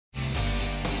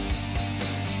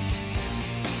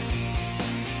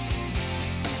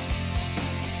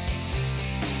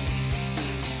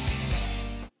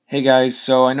Hey guys,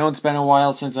 so I know it's been a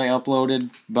while since I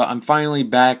uploaded, but I'm finally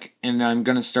back and I'm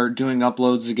going to start doing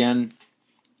uploads again.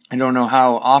 I don't know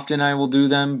how often I will do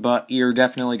them, but you're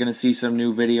definitely going to see some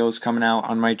new videos coming out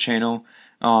on my channel.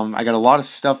 I got a lot of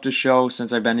stuff to show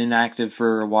since I've been inactive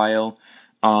for a while.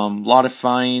 A lot of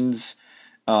finds,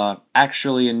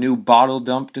 actually a new bottle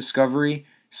dump discovery,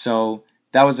 so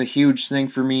that was a huge thing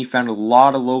for me. Found a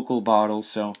lot of local bottles,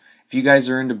 so if you guys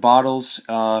are into bottles,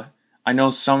 I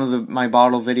know some of my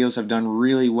bottle videos have done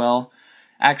really well.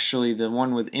 Actually, the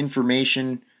one with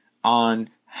information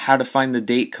on how to find the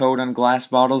date code on glass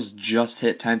bottles just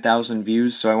hit 10,000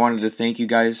 views, so I wanted to thank you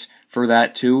guys for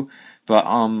that too. But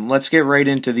let's get right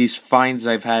into these finds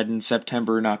I've had in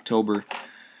September and October.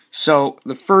 So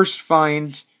the first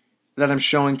find that I'm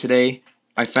showing today,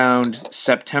 I found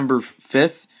September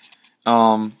 5th.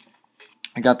 I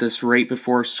got this right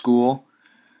before school.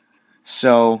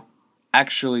 So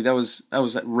actually, that was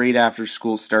right after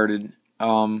school started.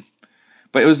 But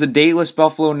it was a dateless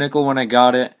Buffalo nickel when I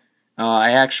got it.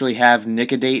 I actually have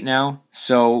Nick-A-Date now,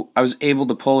 so I was able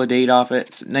to pull a date off it.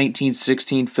 It's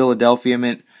 1916 Philadelphia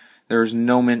mint. There's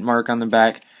no mint mark on the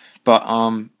back. But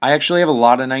I actually have a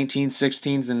lot of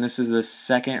 1916s, and this is the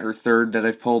second or third that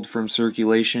I've pulled from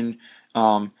circulation.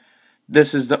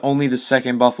 This is only the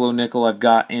second Buffalo nickel I've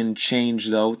got in change,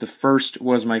 though. The first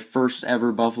was my first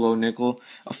ever Buffalo nickel,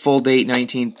 a full date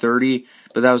 1930,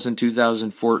 but that was in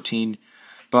 2014.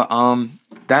 But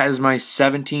that is my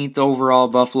 17th overall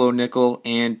Buffalo nickel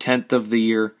and 10th of the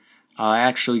year. I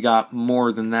actually got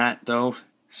more than that, though.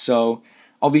 So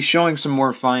I'll be showing some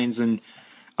more finds in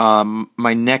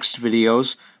my next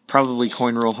videos, probably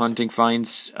coin roll hunting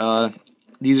finds.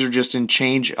 These are just in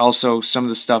change. Also, some of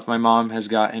the stuff my mom has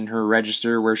got in her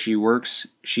register where she works.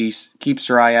 She keeps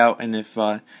her eye out, and if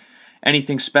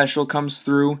anything special comes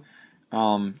through,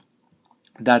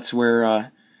 that's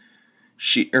where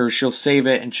she'll save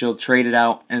it and she'll trade it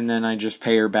out, and then I just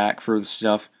pay her back for the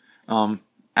stuff.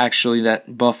 Actually,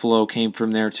 that Buffalo came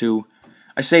from there too.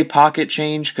 I say pocket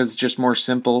change because it's just more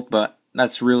simple, but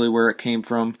that's really where it came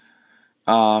from.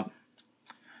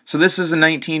 So this is a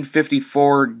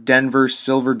 1954 Denver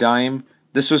silver dime.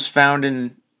 This was found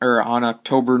on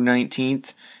October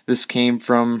 19th. This came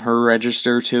from her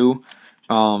register too.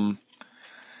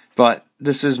 But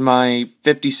this is my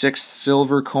 56th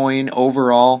silver coin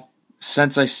overall.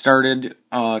 Since I started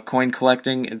coin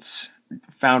collecting, it's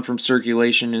found from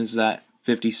circulation is that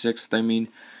 56th, I mean.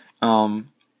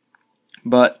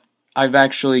 But I've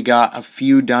actually got a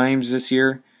few dimes this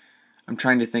year. I'm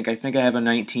trying to think. I think I have a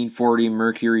 1940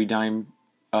 Mercury dime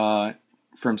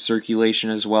from circulation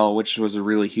as well, which was a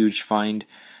really huge find.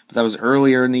 But that was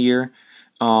earlier in the year.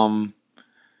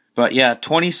 But yeah,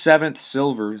 27th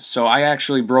silver. So I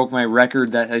actually broke my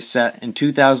record that I set in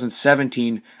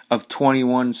 2017 of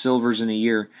 21 silvers in a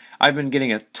year. I've been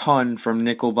getting a ton from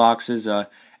nickel boxes.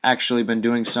 Actually been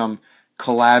doing some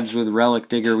collabs with Relic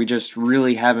Digger. We just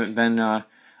really haven't been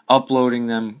uploading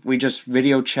them. We just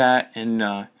video chat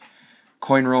and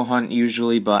coin roll hunt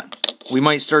usually, but we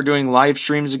might start doing live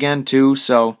streams again too,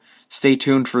 so stay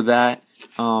tuned for that.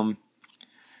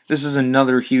 This is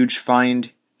another huge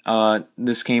find.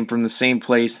 This came from the same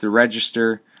place, the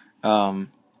register.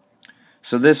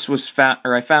 So this was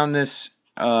I found this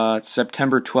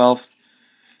September 12th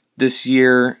this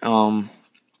year.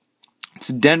 It's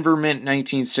Denver Mint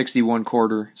 1961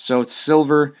 quarter, so it's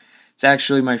silver. It's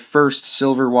actually my first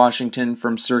silver Washington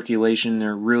from circulation.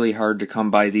 They're really hard to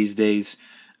come by these days.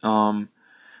 It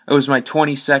was my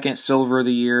 22nd silver of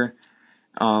the year.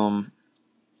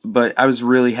 But I was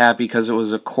really happy because it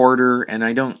was a quarter, and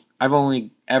I've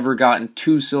only ever gotten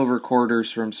 2 silver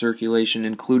quarters from circulation,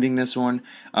 including this one.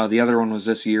 The other one was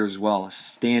this year as well, a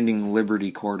standing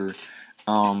Liberty quarter.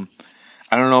 I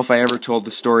don't know if I ever told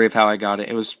the story of how I got it.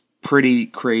 It was pretty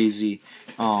crazy.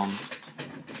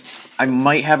 I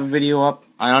might have a video up.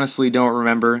 I honestly don't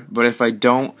remember, but if I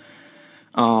don't,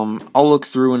 I'll look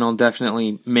through and I'll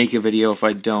definitely make a video if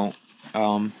I don't.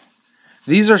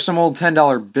 These are some old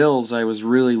 $10 bills I was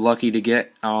really lucky to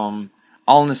get, all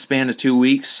in the span of 2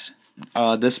 weeks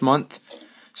this month.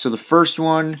 So the first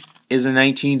one is a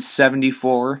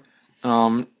 1974.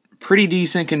 Pretty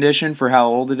decent condition for how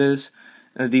old it is.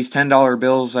 These $10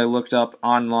 bills I looked up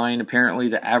online. Apparently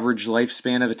the average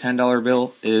lifespan of a $10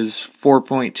 bill is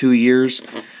 4.2 years.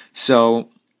 So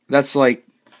that's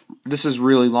this is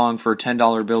really long for a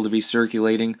 $10 bill to be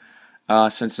circulating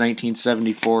since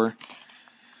 1974.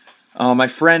 My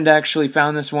friend actually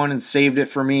found this one and saved it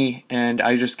for me, and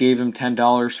I just gave him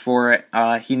 $10 for it.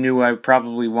 He knew I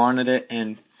probably wanted it,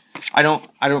 and I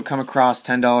don't come across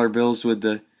 $10 bills with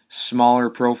the smaller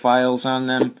profiles on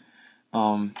them.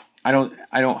 I don't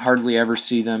hardly ever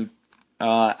see them.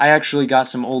 I actually got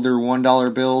some older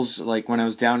 $1 bills, like when I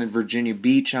was down in Virginia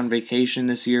Beach on vacation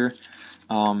this year.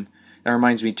 That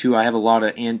reminds me too, I have a lot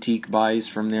of antique buys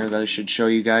from there that I should show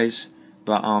you guys.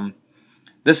 But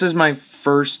this is my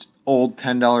first old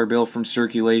 $10 bill from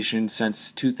circulation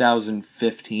since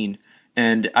 2015,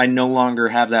 and I no longer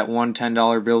have that one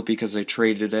 $10 bill because I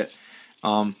traded it.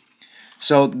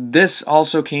 So this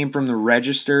also came from the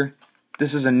register.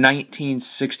 This is a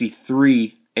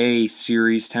 1963 A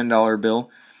series $10 bill.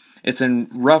 It's in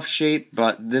rough shape,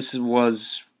 but this is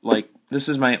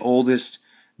my oldest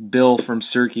bill from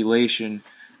circulation.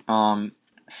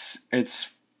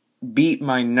 It's beat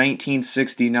my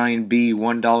 1969 B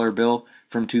 $1 bill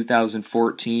from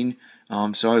 2014.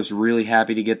 So I was really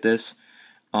happy to get this.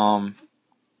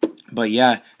 But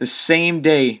yeah, the same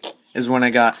day is when I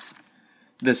got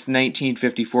this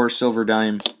 1954 silver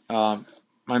dime.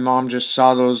 My mom just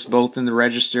saw those both in the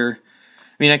register.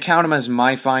 I mean, I count them as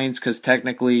my finds because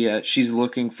technically she's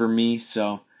looking for me,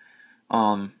 so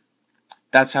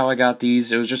that's how I got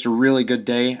these. It was just a really good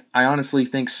day. I honestly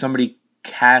think somebody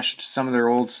cashed some of their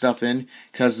old stuff in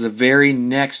because the very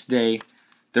next day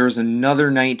there was another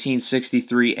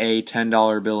 1963 A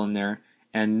 $10 bill in there,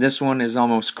 and this one is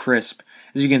almost crisp.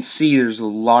 As you can see, there's a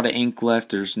lot of ink left.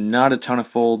 There's not a ton of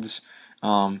folds.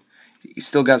 You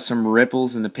still got some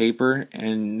ripples in the paper,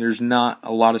 and there's not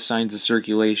a lot of signs of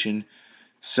circulation.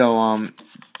 So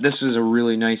this is a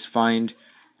really nice find.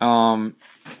 So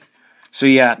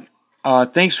yeah,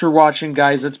 thanks for watching,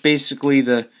 guys. That's basically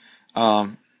the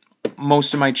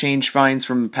most of my change finds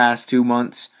from the past 2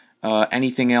 months.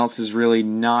 Anything else is really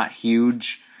not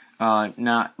huge,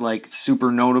 not like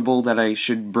super notable that I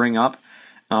should bring up.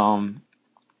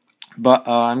 But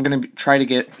I'm going to try to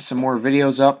get some more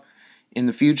videos up in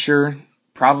the future,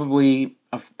 probably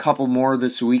a couple more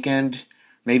this weekend,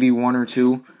 maybe 1 or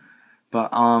 2.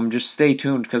 But just stay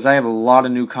tuned because I have a lot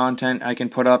of new content I can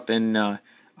put up, and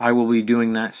I will be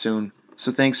doing that soon.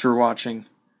 So thanks for watching.